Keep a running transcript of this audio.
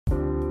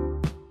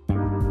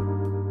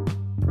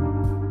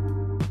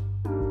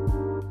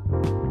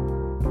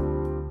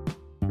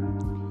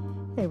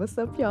what's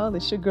up, y'all?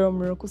 It's your girl,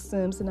 Miracle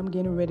Sims, and I'm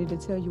getting ready to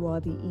tell you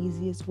all the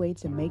easiest way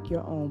to make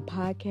your own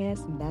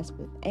podcast, and that's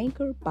with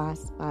Anchor by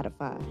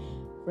Spotify.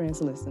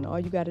 Friends, listen, all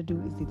you got to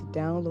do is either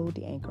download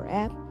the Anchor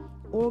app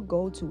or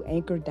go to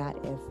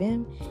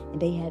anchor.fm, and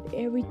they have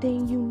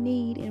everything you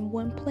need in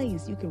one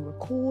place. You can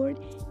record,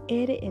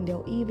 edit, and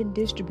they'll even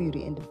distribute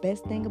it. And the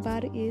best thing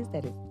about it is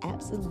that it's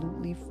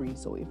absolutely free.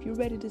 So if you're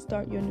ready to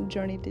start your new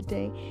journey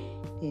today,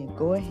 then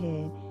go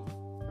ahead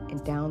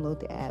and download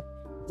the app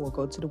or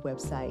go to the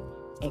website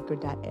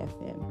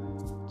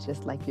anchor.fm,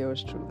 just like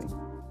yours truly.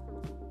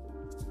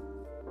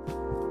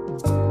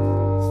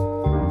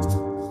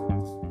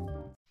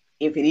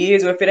 If it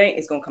is or if it ain't,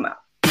 it's going to come out.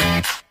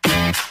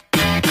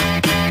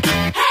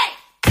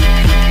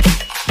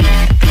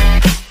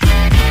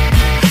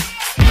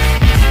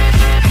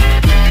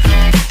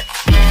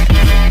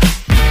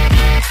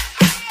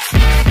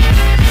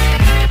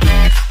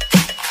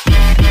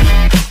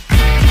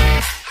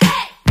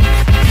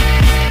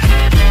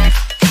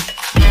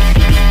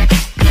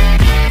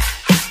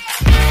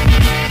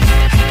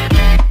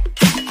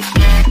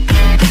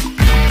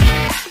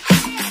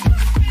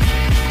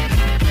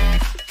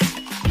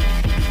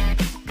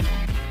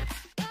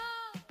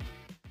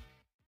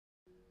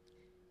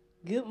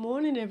 Good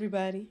morning,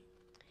 everybody.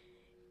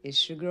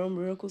 It's your girl,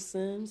 Miracle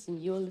Sims,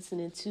 and you're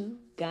listening to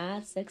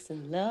God, Sex,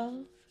 and Love.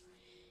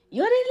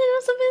 Your daily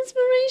dose of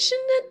inspiration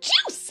and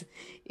juice.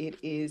 It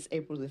is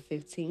April the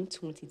 15th,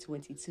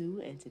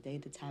 2022, and today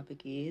the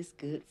topic is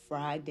Good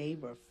Friday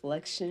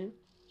Reflection.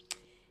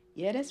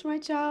 Yeah, that's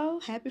right, y'all.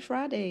 Happy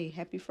Friday.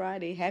 Happy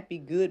Friday. Happy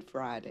Good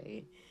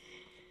Friday.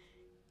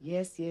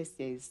 Yes. This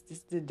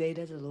is the day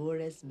that the Lord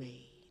has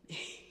made.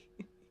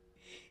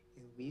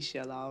 We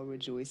shall all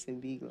rejoice and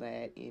be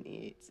glad in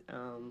it.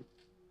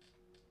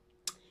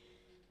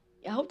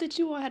 I hope that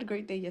you all had a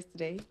great day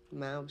yesterday.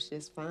 Mine was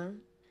just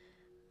fine.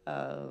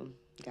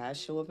 God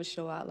show up and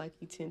show out like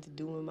you tend to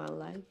do in my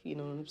life. You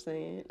know what I'm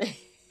saying?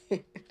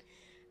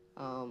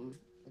 I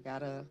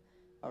got a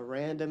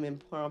random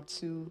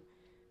impromptu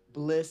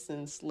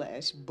blessing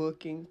 /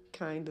 booking,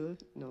 kind of.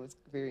 You know, it's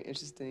very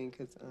interesting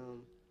because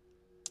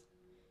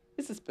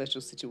it's a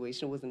special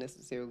situation. It wasn't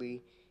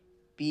necessarily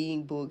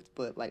being booked,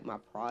 but like my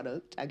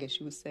product, I guess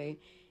you would say.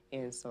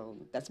 And so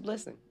that's a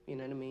blessing. You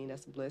know what I mean?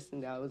 That's a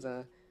blessing. That was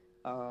a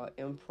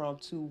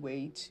impromptu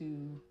way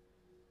to,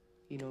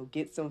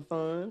 get some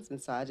funds.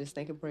 And so I just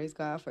thank and praise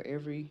God for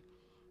every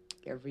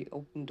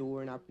open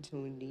door and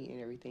opportunity and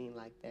everything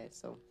like that.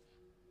 So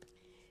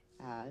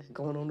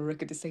going on the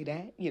record to say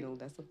that,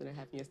 that's something that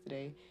happened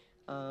yesterday.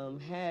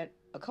 Had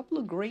a couple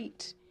of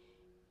great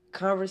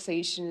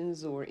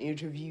conversations or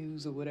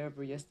interviews or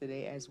whatever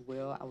yesterday as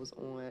well. I was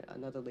on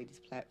another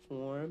lady's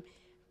platform.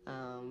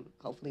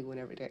 Hopefully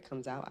whenever that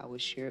comes out, I will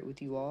share it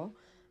with you all.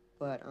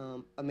 But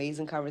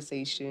amazing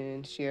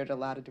conversation, shared a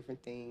lot of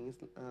different things.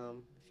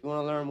 If you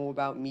want to learn more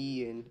about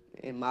me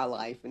and my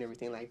life and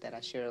everything like that, I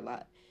shared a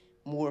lot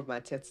more of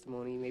my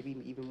testimony, maybe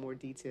even more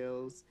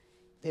details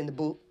than the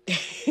book.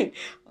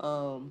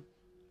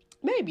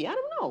 Maybe, I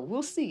don't know.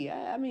 We'll see.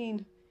 I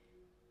mean,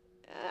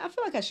 I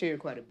feel like I shared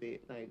quite a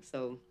bit.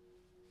 So,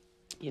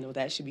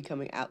 that should be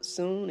coming out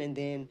soon. And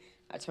then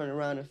I turned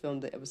around and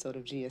filmed the episode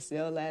of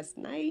GSL last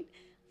night,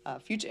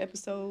 future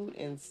episode.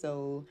 And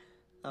so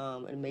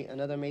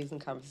another amazing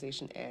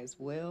conversation as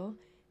well.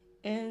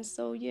 And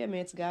so, yeah,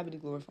 man, to God be the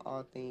glory for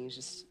all things.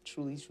 Just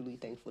truly, truly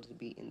thankful to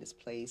be in this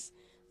place.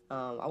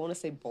 I want to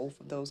say both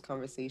of those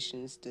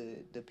conversations,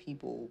 the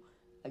people,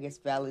 I guess,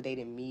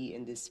 validated me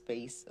in this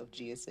space of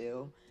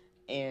GSL.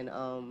 And,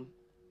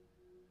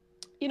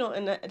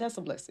 and that's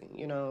a blessing.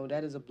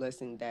 That is a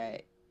blessing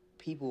that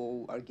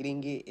people are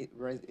getting it. It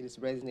is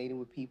resonating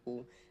with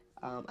people.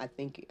 I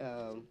think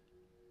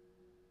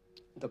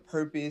the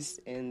purpose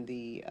and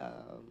the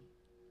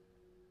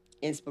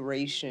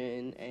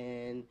inspiration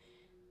and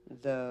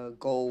the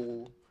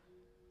goal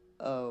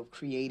of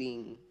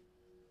creating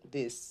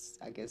this,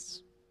 I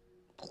guess,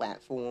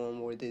 platform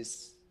or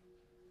this,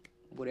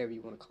 whatever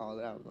you want to call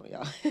it, I don't know,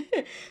 y'all,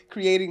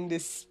 creating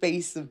this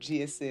space of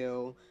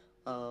GSL,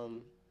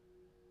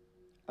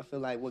 I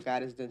feel like what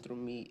God has done through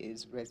me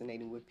is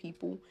resonating with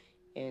people,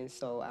 and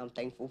so I'm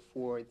thankful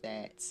for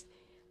that.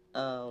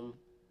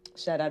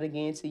 Shout out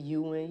again to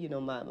Ewan,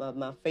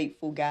 my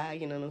faithful guy,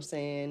 you know what I'm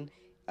saying,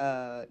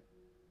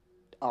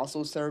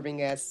 also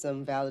serving as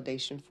some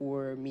validation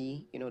for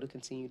me, to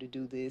continue to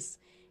do this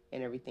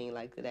and everything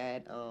like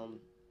that.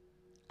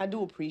 I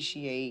do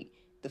appreciate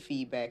the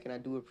feedback, and I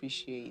do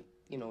appreciate,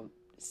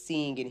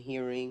 seeing and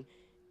hearing,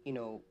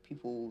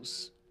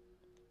 people's,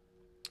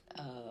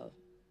 I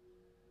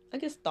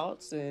guess,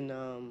 thoughts and,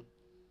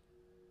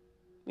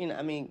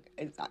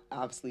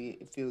 obviously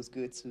it feels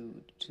good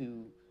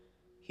to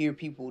hear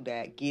people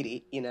that get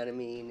it, you know what I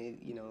mean?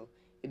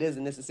 It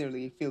doesn't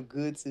necessarily feel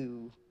good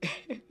to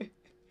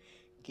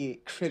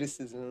get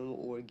criticism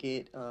or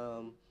get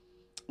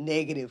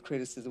negative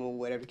criticism or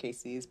whatever the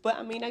case is. But,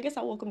 I guess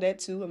I welcome that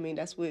too.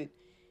 That's what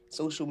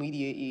social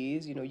media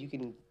is. You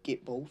can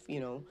get both,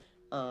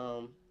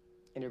 and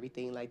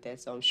everything like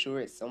that. So I'm sure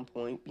at some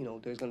point,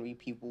 there's going to be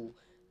people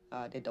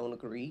that don't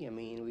agree. I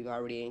mean, we've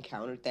already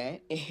encountered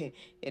that and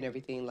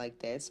everything like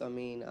that. So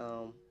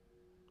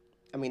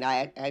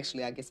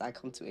I guess I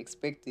come to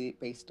expect it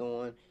based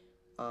on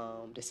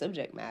the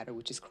subject matter,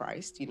 which is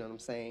Christ. You know what I'm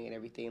saying, and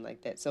everything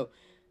like that.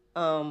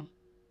 Um,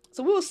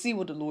 so we'll see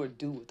what the Lord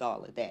do with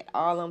all of that.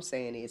 All I'm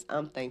saying is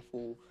I'm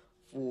thankful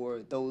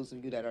for those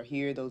of you that are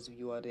here, those of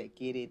you all that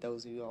get it,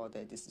 those of you all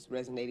that this is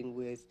resonating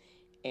with.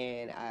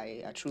 And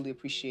I truly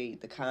appreciate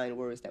the kind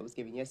words that was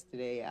given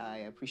yesterday. I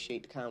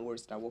appreciate the kind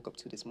words that I woke up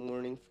to this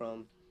morning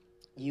from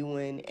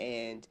Ewan,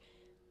 and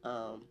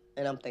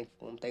I'm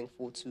thankful. I'm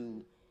thankful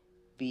to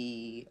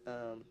be,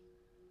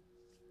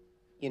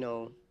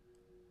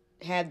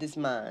 have this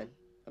mind.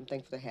 I'm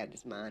thankful to have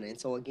this mind. And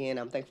so, again,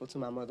 I'm thankful to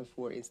my mother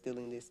for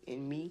instilling this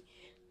in me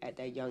at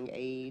that young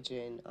age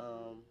and,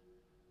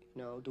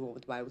 doing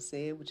what the Bible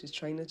said, which is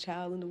train a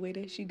child in the way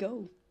that she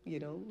go,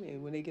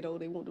 and when they get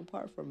old, they won't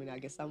depart from it. I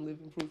guess I'm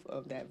living proof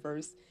of that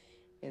verse.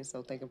 And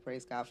so thank and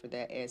praise God for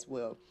that as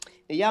well.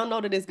 Now, y'all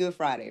know that it's Good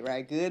Friday,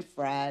 right? Good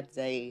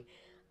Friday.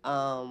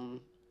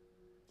 And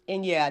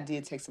yeah, I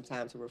did take some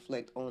time to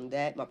reflect on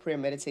that. My prayer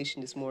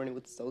meditation this morning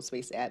with the Soul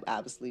Space app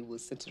obviously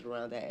was centered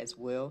around that as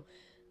well.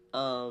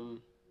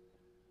 And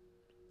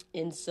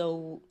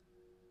so,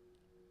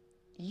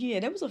 yeah,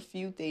 there was a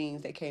few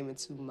things that came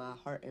into my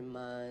heart and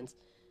mind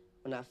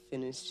when I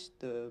finished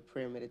the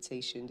prayer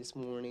meditation this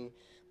morning.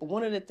 But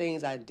one of the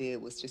things I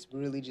did was just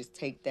really just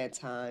take that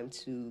time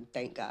to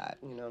thank God.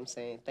 You know what I'm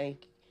saying?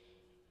 Thank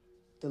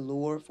the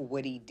Lord for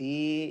what he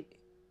did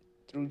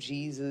through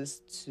Jesus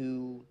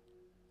to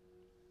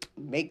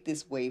make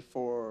this way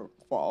for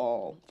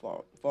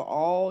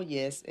all,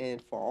 yes,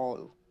 and for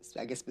all,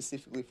 I guess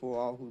specifically for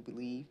all who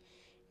believe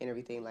and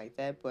everything like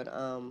that. But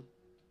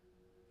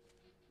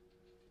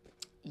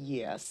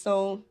yeah,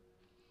 so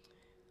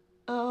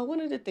one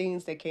of the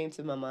things that came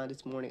to my mind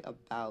this morning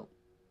about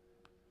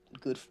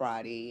Good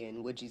Friday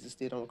and what Jesus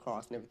did on the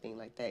cross and everything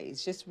like that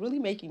is just really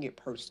making it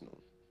personal.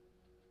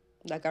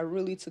 Like, I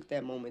really took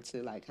that moment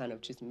to like kind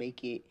of just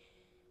make it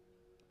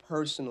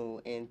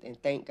personal and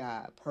thank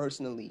God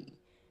personally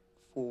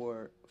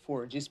for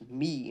just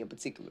me in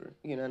particular.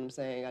 You know what I'm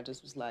saying? I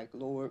just was like,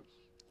 Lord,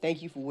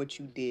 thank you for what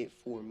you did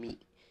for me.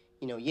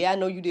 Yeah, I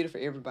know you did it for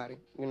everybody.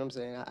 You know what I'm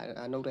saying?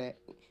 I know that.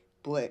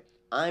 But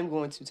I'm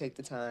going to take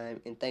the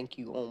time and thank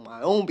you on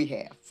my own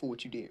behalf for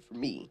what you did for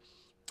me.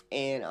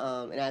 And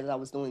as I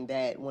was doing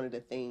that, one of the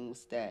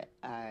things that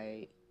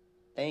I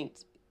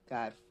thanked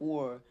God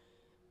for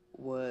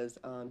was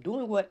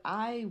doing what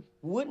I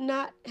would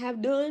not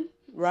have done,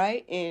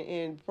 right?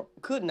 And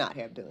could not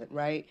have done,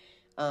 right?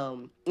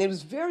 It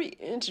was very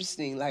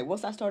interesting. Like,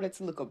 once I started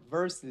to look up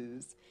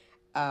verses,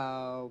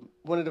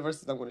 one of the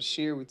verses I'm going to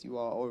share with you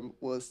all, or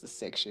was the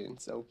section.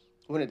 So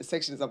one of the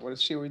sections I'm going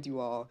to share with you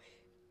all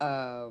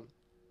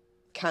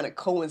kind of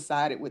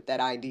coincided with that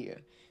idea,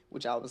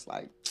 which I was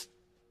like,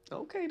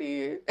 okay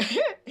then.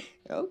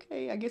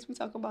 Okay, I guess we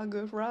talking about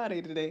Good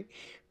Friday today.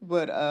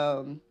 But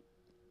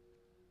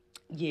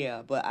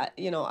yeah, but I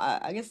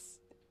guess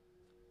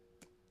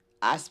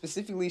I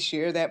specifically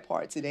share that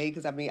part today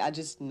because I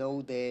just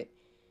know that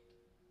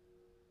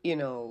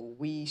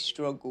we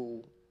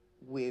struggle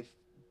with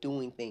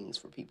doing things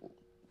for people.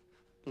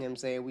 You know what I'm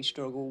saying? We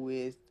struggle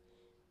with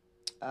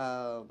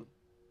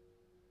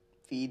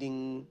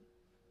feeding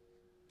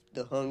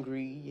the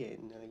hungry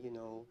and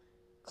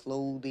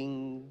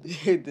clothing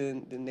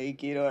the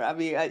naked, or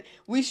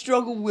we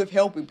struggle with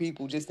helping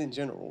people just in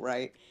general,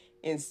 right?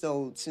 And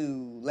so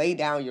to lay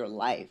down your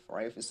life,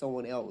 right, for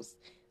someone else,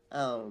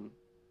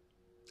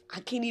 I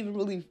can't even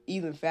really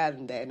even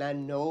fathom that. And I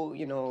know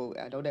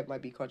that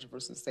might be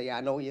controversial to say.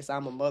 I know, yes,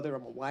 I'm a mother,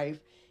 I'm a wife,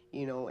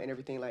 and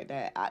everything like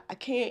that. I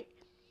can't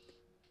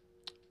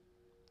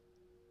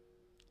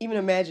even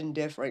imagine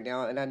death right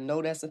now. And I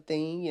know that's a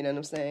thing, you know what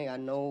I'm saying? I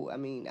know,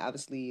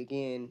 obviously,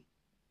 again,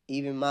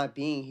 even my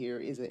being here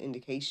is an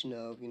indication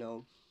of,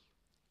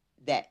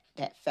 that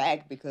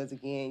fact, because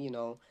again,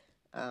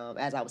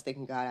 as I was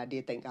thanking God, I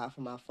did thank God for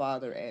my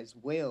father as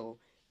well,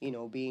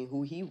 being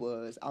who he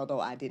was. Although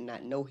I did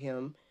not know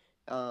him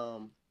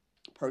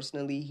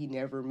personally, he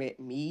never met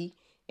me,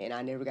 and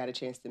I never got a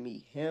chance to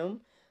meet him.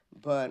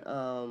 But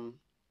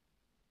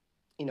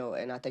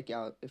and I think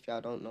y'all, if y'all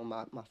don't know,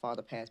 my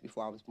father passed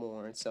before I was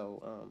born,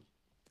 so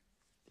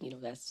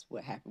that's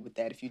what happened with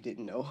that, if you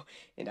didn't know,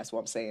 and that's why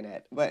I'm saying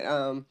that. But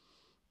I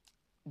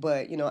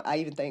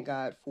even thank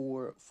God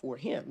for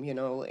him,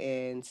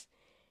 and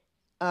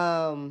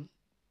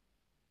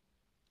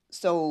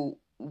so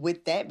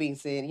with that being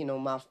said,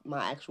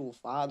 my actual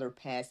father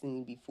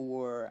passing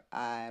before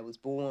I was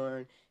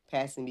born,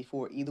 passing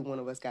before either one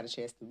of us got a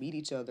chance to meet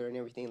each other and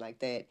everything like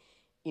that,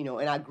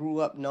 and I grew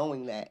up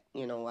knowing that,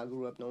 I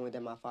grew up knowing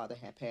that my father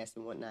had passed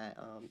and whatnot,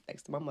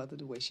 thanks to my mother,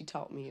 the way she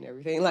taught me and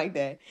everything like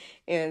that.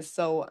 And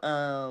so,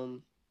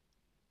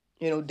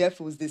 death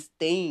was this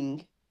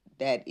thing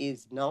that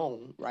is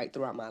known right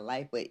throughout my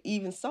life. But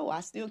even so,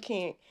 I still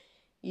can't,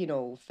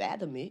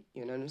 fathom it.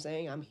 You know what I'm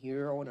saying? I'm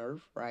here on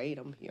earth, right?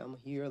 I'm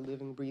here, a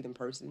living, breathing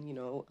person,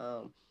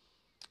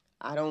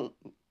 I don't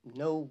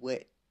know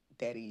what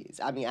that is.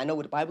 I mean, I know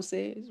what the Bible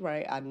says,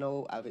 right? I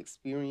know I've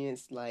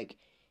experienced, like,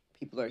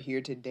 people are here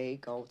today,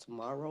 gone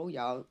tomorrow.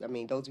 Y'all, I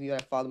mean, those of you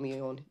that follow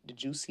me on the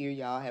Juice here,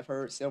 y'all have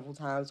heard several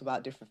times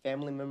about different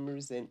family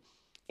members and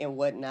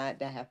whatnot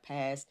that have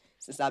passed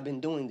since I've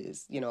been doing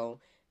this,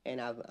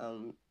 and I've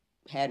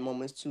had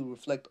moments to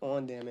reflect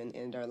on them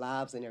and their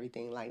lives and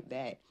everything like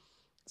that.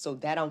 So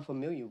that I'm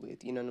familiar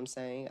with, you know what I'm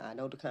saying? I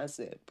know the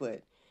concept,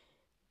 but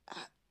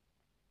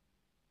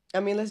I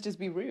mean, let's just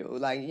be real.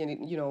 Like,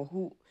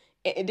 who,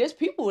 and there's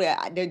people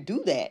that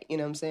do that, you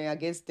know what I'm saying? I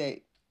guess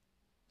that,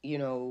 you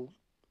know,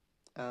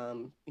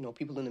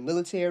 people in the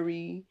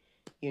military,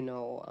 you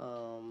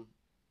know,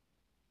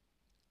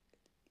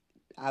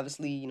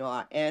 obviously,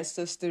 our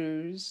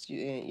ancestors,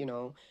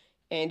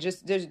 and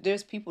just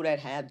there's people that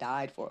have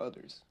died for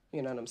others,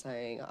 you know what I'm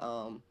saying?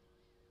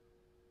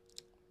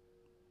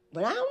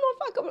 But I don't know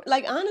if I could,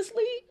 like,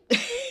 honestly,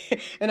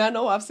 and I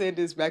know I've said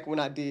this back when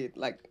I did,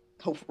 like,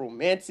 Hopeful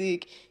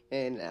Romantic,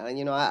 and,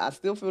 I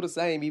still feel the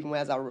same, even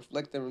as I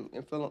reflect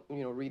and feel,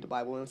 read the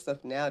Bible and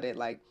stuff now, that,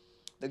 like,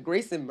 the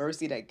grace and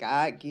mercy that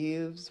God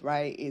gives,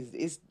 right,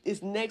 is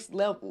next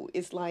level.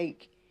 It's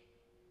like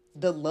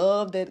the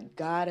love that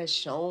God has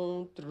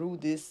shown through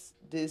this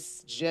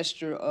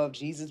gesture of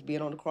Jesus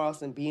being on the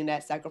cross and being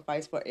that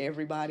sacrifice for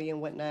everybody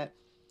and whatnot.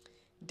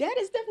 That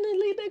is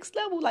definitely next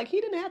level. Like, he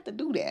didn't have to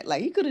do that.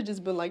 Like, he could have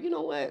just been like, you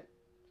know what?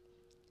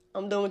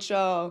 I'm done with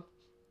y'all.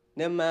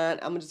 Never mind.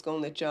 I'm just gonna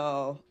let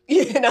y'all,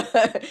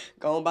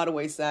 go on by the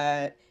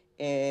wayside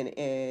and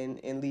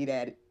leave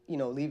that,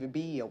 leave it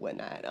be or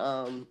whatnot.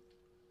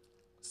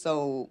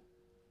 So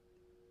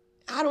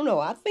I don't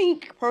know. I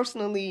think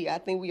personally,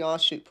 we all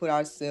should put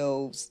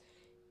ourselves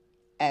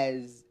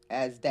as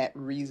that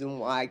reason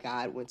why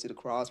God went to the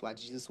cross, why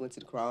Jesus went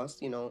to the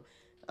cross,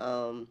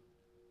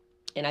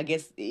 and I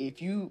guess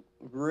if you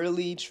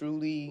really,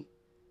 truly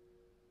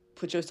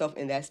put yourself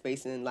in that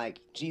space and, like,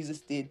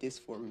 Jesus did this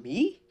for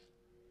me,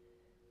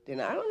 then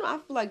I don't know. I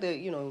feel like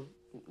that,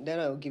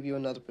 that'll give you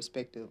another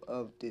perspective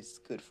of this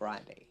Good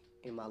Friday,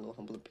 in my little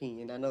humble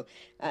opinion. I know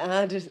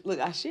I just,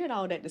 look, I shared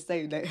all that to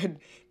say that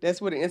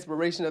that's where the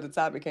inspiration of the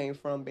topic came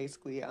from,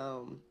 basically.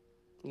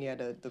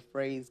 The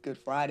phrase Good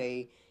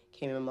Friday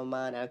came in my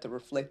mind after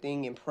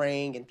reflecting and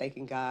praying and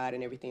thanking God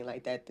and everything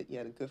like that. The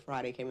Good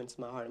Friday came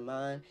into my heart and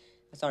mind.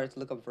 I started to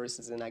look up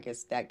verses, and I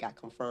guess that got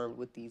confirmed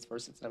with these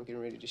verses that I'm getting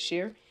ready to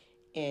share.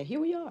 And here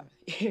we are.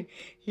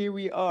 Here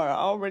we are.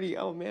 Already,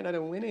 oh man, I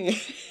done went in.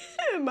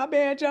 My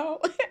bad,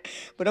 y'all.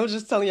 But I was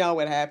just telling y'all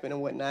what happened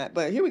and whatnot.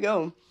 But here we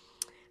go.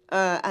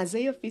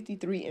 Isaiah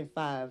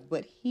 53:5.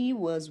 But he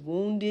was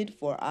wounded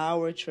for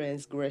our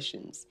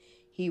transgressions.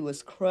 He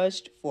was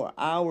crushed for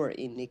our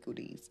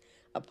iniquities.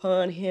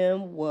 Upon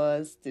him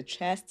was the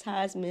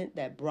chastisement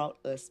that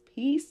brought us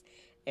peace,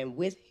 and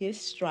with his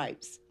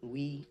stripes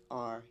we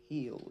are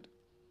healed.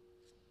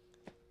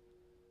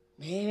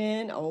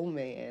 Man, oh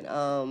man.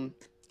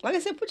 Like I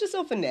said, put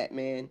yourself in that,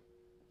 man.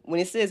 When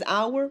it says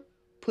our,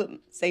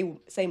 say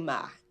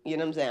my. You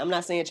know what I'm saying? I'm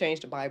not saying change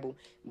the Bible,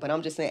 but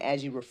I'm just saying,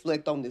 as you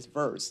reflect on this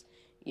verse,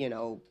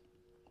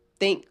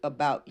 think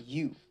about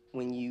you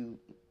when you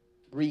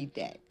read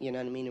that. You know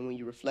what I mean? And when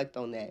you reflect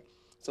on that.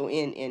 So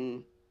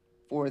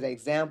for the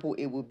example,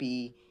 it would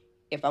be,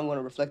 if I'm going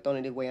to reflect on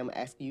it the way I'm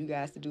asking you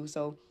guys to do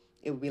so,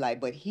 it would be like,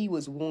 but he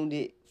was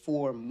wounded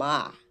for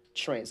my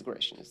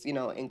transgressions,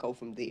 and go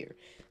from there.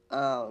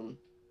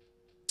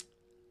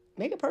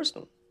 Make it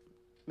personal.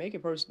 Make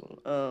it personal.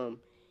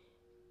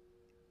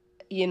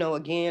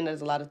 Again,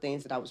 there's a lot of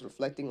things that I was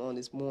reflecting on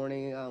this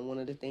morning. One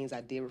of the things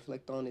I did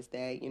reflect on is that,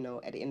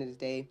 at the end of the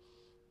day,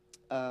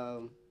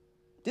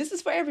 this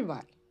is for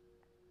everybody.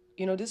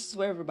 This is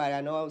for everybody.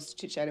 I know I was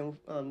chit-chatting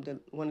with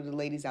one of the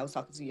ladies I was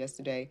talking to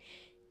yesterday,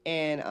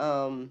 and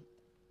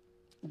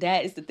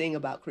that is the thing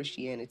about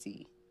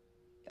Christianity.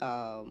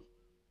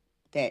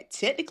 That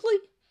technically,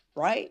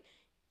 right,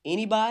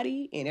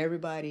 anybody and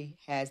everybody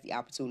has the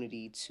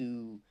opportunity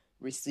to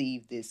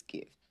receive this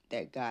gift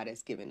that God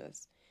has given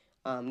us.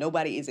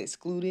 Nobody is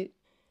excluded.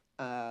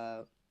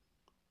 No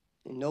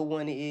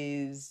one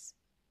is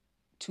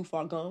too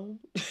far gone.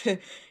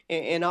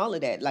 and all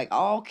of that. Like,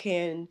 all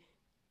can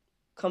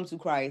come to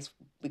Christ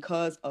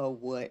because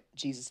of what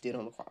Jesus did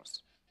on the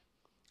cross.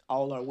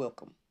 All are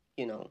welcome,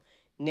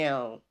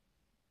 Now,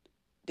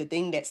 the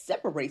thing that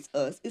separates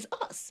us is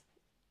us,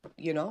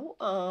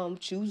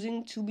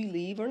 choosing to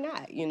believe or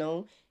not,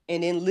 and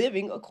then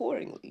living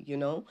accordingly,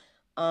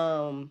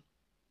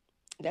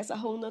 That's a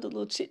whole nother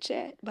little chit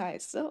chat by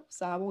itself.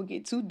 So I won't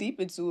get too deep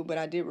into it, but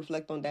I did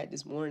reflect on that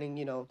this morning,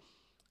 that,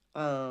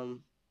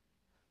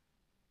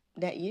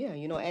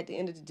 at the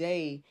end of the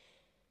day,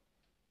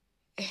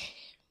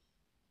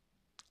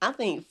 I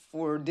think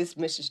for this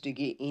message to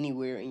get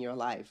anywhere in your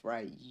life,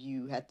 right,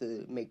 you have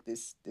to make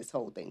this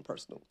whole thing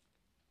personal.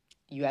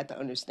 You have to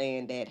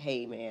understand that,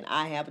 hey, man,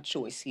 I have a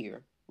choice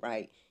here,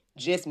 right?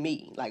 Just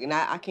me. Like, and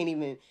I can't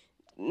even,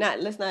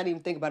 let's not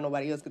even think about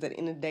nobody else, because at the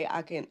end of the day,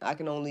 I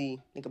can only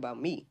think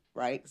about me,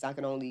 right? Because I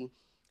can only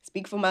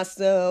speak for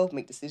myself,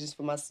 make decisions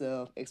for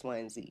myself, X, Y,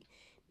 and Z.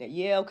 Now,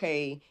 yeah,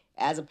 okay,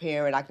 as a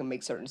parent, I can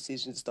make certain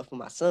decisions and stuff for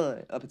my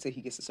son up until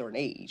he gets a certain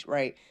age,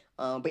 right?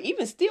 But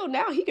even still,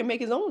 now he can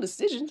make his own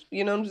decisions.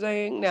 You know what I'm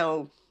saying?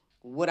 Now,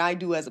 what I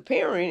do as a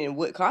parent and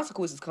what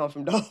consequences come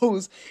from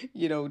those,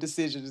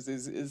 decisions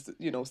is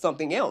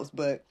something else.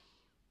 But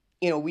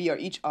we are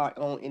each our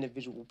own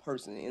individual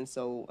person, and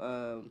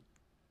so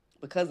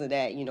because of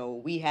that,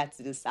 we had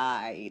to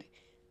decide,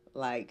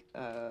 like,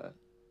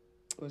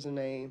 what's her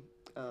name?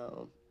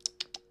 What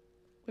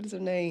is her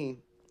name?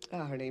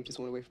 Her name just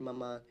went away from my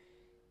mind.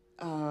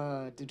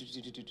 I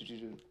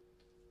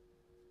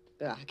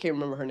can't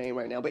remember her name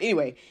right now. But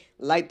anyway,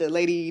 like the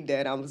lady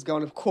that I was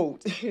going to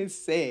quote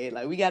said,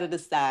 like, we got to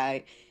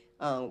decide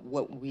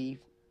what we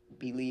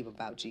believe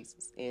about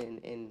Jesus.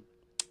 And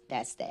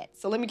that's that.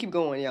 So let me keep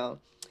going, y'all.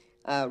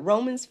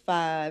 Romans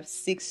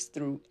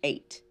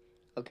 5:6-8.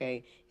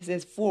 Okay. It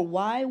says, for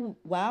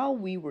while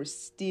we were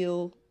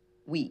still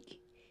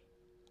weak,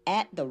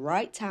 at the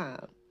right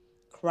time,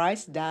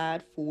 Christ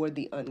died for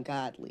the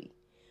ungodly.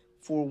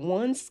 For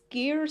one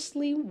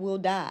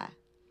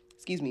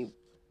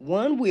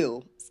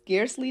will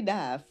scarcely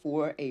die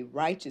for a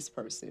righteous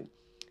person,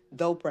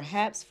 though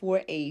perhaps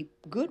for a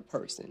good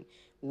person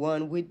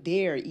one would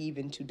dare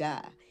even to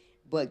die.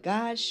 But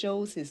God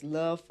shows his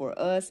love for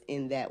us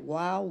in that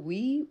while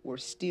we were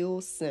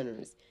still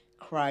sinners,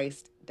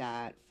 Christ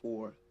died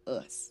for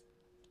us.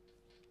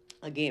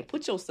 Again,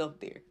 put yourself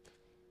there.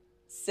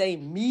 Say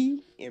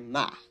me and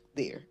my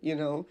there,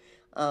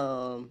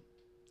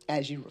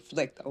 as you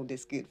reflect on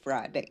this Good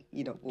Friday,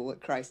 for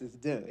what Christ has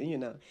done,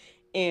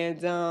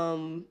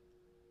 And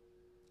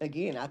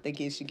again, I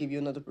think it should give you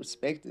another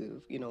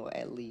perspective,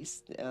 at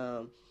least.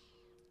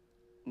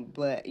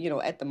 But,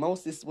 at the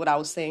most, this is what I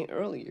was saying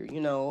earlier,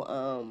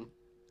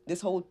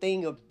 this whole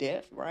thing of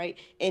death, right?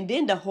 And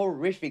then the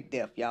horrific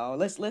death, y'all.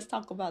 Let's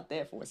talk about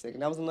that for a second.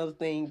 That was another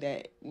thing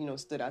that,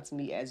 stood out to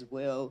me as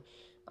well.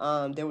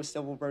 There were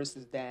several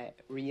verses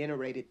that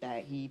reiterated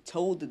that he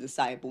told the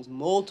disciples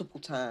multiple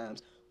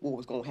times what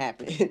was going to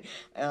happen.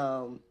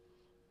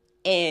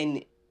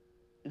 And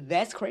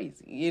that's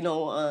crazy.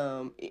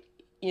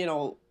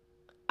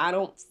 I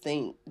don't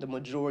think the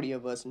majority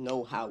of us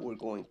know how we're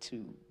going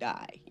to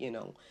die,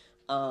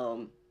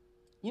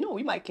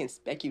 we might can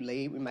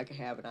speculate, we might can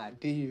have an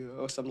idea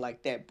or something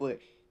like that, but,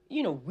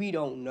 we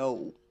don't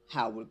know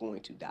how we're going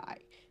to die.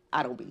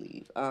 I don't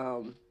believe.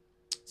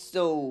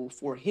 So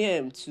for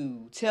him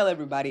to tell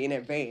everybody in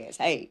advance,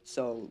 hey,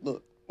 so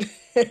look,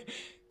 this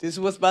is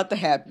what's about to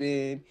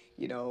happen,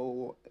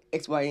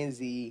 X, Y, and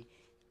Z.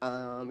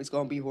 It's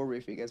going to be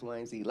horrific, X, Y,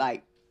 and Z.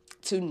 Like,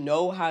 to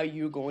know how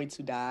you're going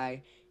to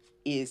die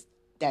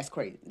that's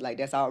crazy. Like,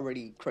 that's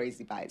already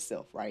crazy by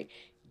itself, right?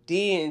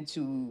 Then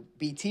to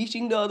be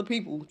teaching the other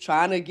people,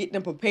 trying to get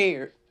them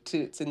prepared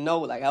to know,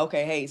 like,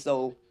 okay, hey,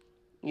 so,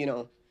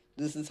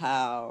 this is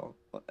how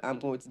I'm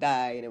going to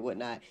die and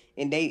whatnot.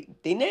 And they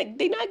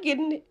not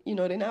getting it,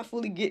 they're not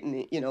fully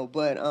getting it,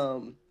 but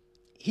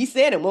he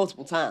said it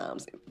multiple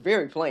times,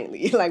 very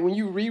plainly. Like, when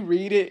you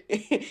reread it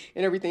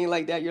and everything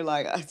like that, you're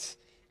like,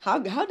 how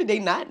did they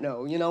not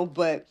know,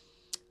 But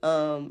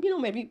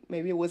maybe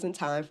it wasn't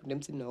time for them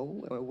to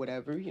know or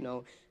whatever,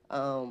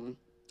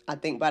 I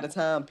think by the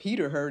time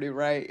Peter heard it,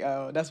 right,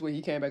 that's when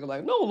he came back and was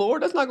like, no,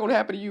 Lord, that's not going to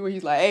happen to you. And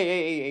he's like,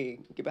 hey,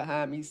 get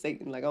behind me,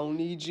 Satan. Like, I don't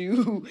need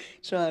you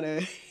trying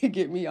to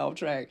get me off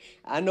track.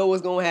 I know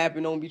what's going to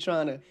happen. Don't be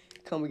trying to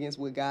come against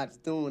what God's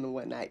doing and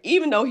whatnot.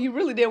 Even though he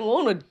really didn't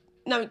want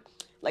to,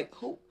 like,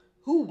 who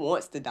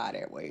wants to die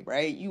that way,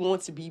 right? You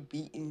want to be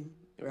beaten,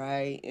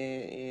 right?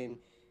 And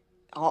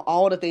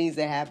all the things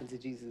that happened to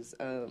Jesus,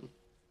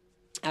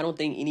 I don't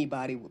think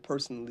anybody would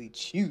personally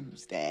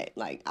choose that,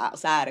 like,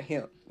 outside of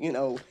him,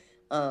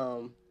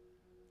 Now,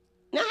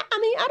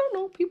 I don't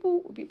know.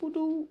 People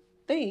do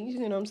things, you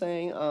know what I'm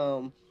saying?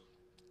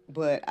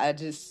 But I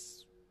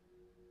just,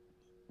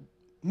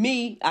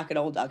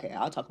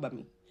 I'll talk about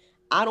me.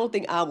 I don't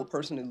think I would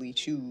personally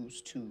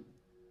choose to,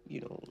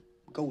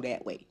 go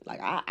that way. Like,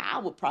 I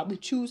would probably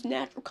choose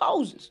natural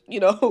causes,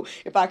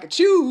 if I could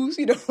choose,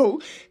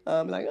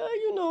 like,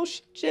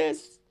 she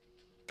just,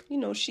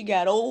 she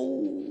got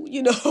old,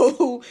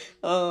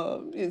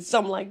 and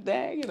something like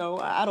that,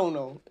 I don't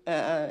know.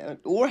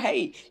 Or,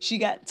 hey, she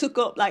took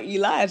up like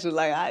Elijah,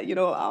 like,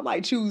 I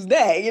might choose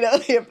that,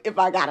 if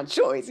I got a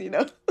choice,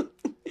 and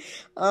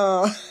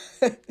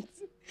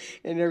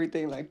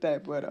everything like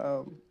that. But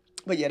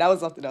yeah, that was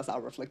something else I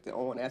reflected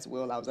on as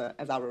well.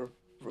 As I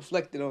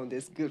reflected on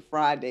this Good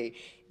Friday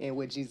and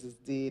what Jesus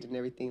did and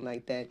everything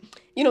like that.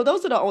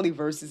 Those are the only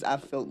verses I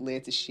felt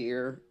led to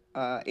share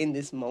in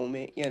this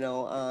moment. There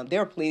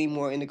are plenty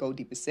more in the Go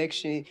Deeper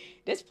section.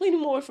 There's plenty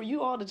more for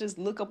you all to just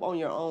look up on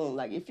your own.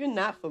 Like, if you're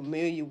not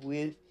familiar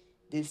with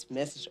this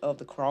message of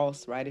the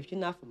cross, right? If you're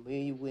not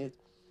familiar with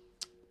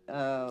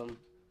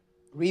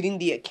reading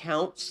the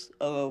accounts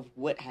of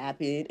what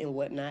happened and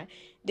whatnot,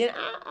 then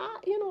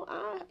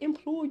I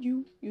implore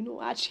you,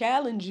 I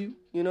challenge you,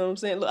 you know what I'm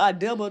saying? Look, I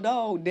double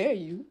dog dare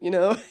you,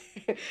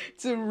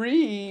 to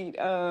read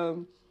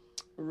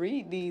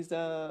read these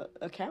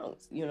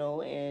accounts,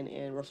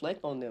 and reflect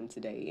on them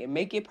today and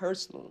make it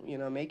personal,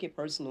 make it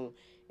personal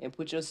and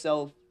put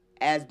yourself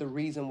as the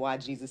reason why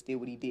Jesus did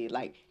what he did.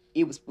 Like,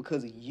 it was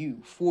because of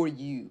you, for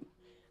you,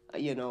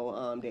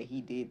 that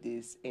he did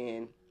this,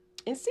 and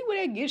see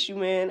where that gets you,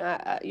 man.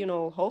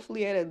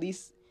 Hopefully at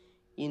least,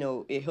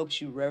 it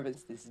helps you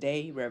reverence this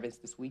day, reverence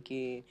this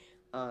weekend,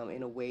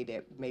 in a way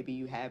that maybe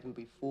you haven't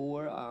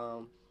before.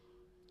 I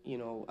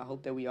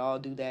hope that we all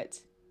do that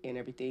and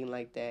everything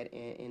like that.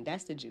 And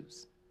that's the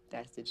juice.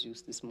 That's the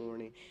juice this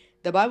morning.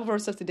 The Bible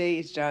verse of today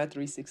is John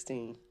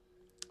 3:16.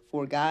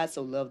 For God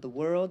so loved the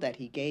world that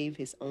he gave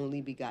his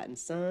only begotten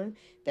Son,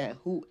 that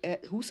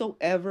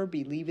whosoever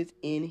believeth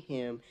in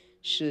him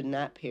should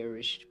not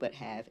perish, but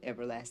have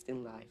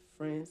everlasting life.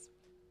 Friends,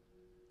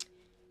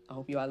 I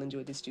hope you all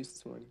enjoyed this juice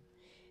this morning.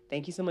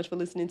 Thank you so much for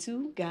listening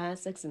to God,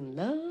 Sex, and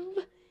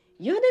Love.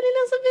 Your daily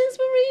dose of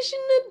inspiration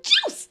and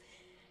juice.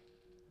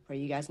 Pray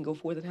you guys can go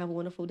forth and have a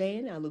wonderful day,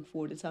 and I look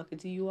forward to talking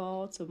to you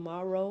all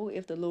tomorrow,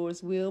 if the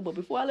Lord's will. But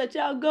before I let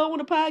y'all go on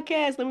the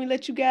podcast, let me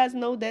let you guys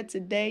know that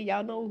today,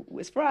 y'all know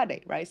it's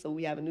Friday, right? So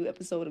we have a new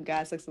episode of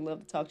God, Sex, and Love,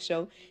 the talk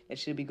show that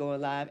should be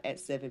going live at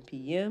 7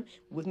 p.m.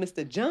 with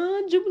Mr.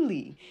 John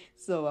Jubilee.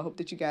 So I hope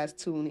that you guys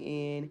tune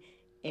in,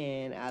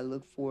 and I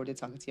look forward to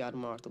talking to y'all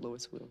tomorrow, if the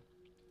Lord's will.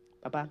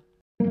 Bye-bye.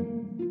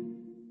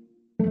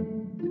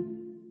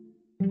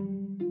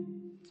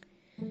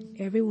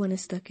 Everyone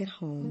is stuck at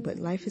home, but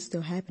life is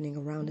still happening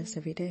around us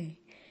every day.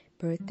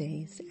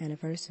 Birthdays,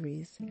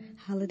 anniversaries,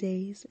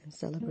 holidays, and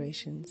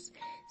celebrations.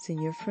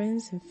 Send your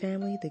friends and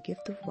family the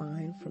gift of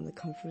wine from the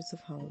comforts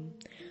of home.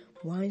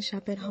 Wine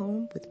shop at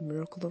home with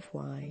Miracle of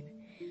Wine.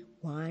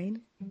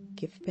 Wine,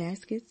 gift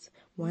baskets,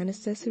 wine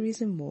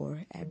accessories, and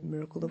more at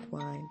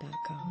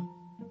miracleofwine.com.